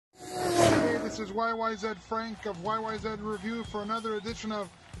is YYZ Frank of YYZ Review for another edition of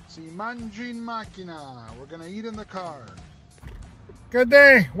Si Mangi in Macchina. We're going to eat in the car. Good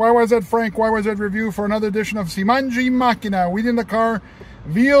day, YYZ Frank, YYZ Review for another edition of Si Mangi in Macchina. We eat in the car,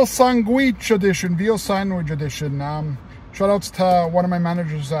 Veal Sandwich Edition, Veal Sandwich Edition. Shout outs to one of my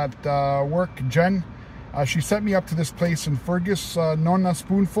managers at work, Jen. She sent me up to this place in Fergus, Nonna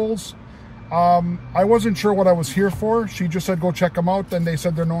Spoonfuls. I wasn't sure what I was here for. She just said go check them out, and they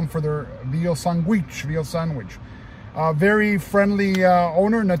said they're known for their veal sandwich. Very friendly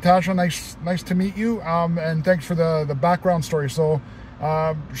owner, Natasha. Nice to meet you. And thanks for the background story. So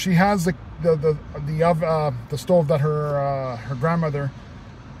she has the stove that her grandmother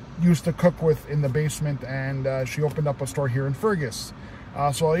used to cook with in the basement, and she opened up a store here in Fergus.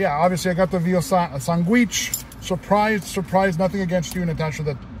 So yeah, obviously I got the veal sandwich. Surprise, nothing against you, Natasha,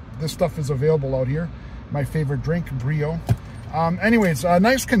 that this stuff is available out here. My favorite drink, Brio. Anyways, a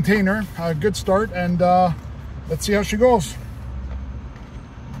nice container, a good start, and let's see how she goes.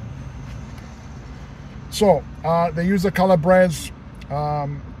 So they use a calabrese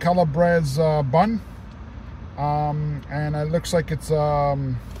bun, and it looks like it's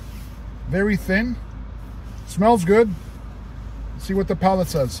very thin. Smells good. Let's see what the palate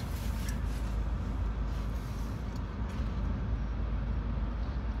says.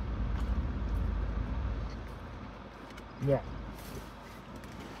 Yeah.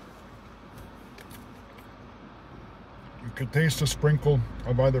 You could taste a sprinkle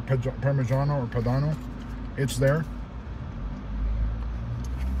of either Parmigiano or Padano. It's there.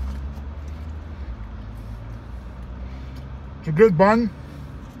 It's a good bun.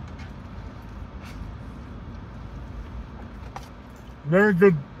 Very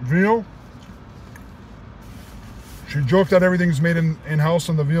good veal. She joked that everything's made in-house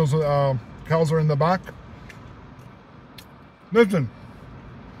and the veals, cows are in the back. Listen,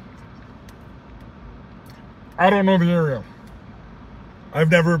 I don't know the area.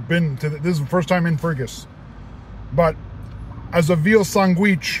 I've never been to this is the first time in Fergus. But as a veal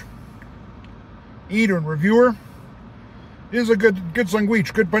sandwich eater and reviewer, it is a good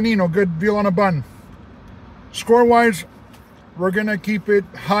sandwich, good panino, good veal on a bun. Score-wise, we're going to keep it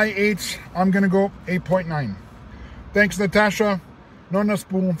high 8s. I'm going to go 8.9. Thanks, Natasha. Nonna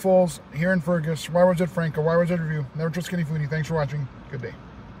Spoonfuls here in Fergus. YYZ Franco, YYZ Review. Never trust skinny foodie. Thanks for watching. Good day.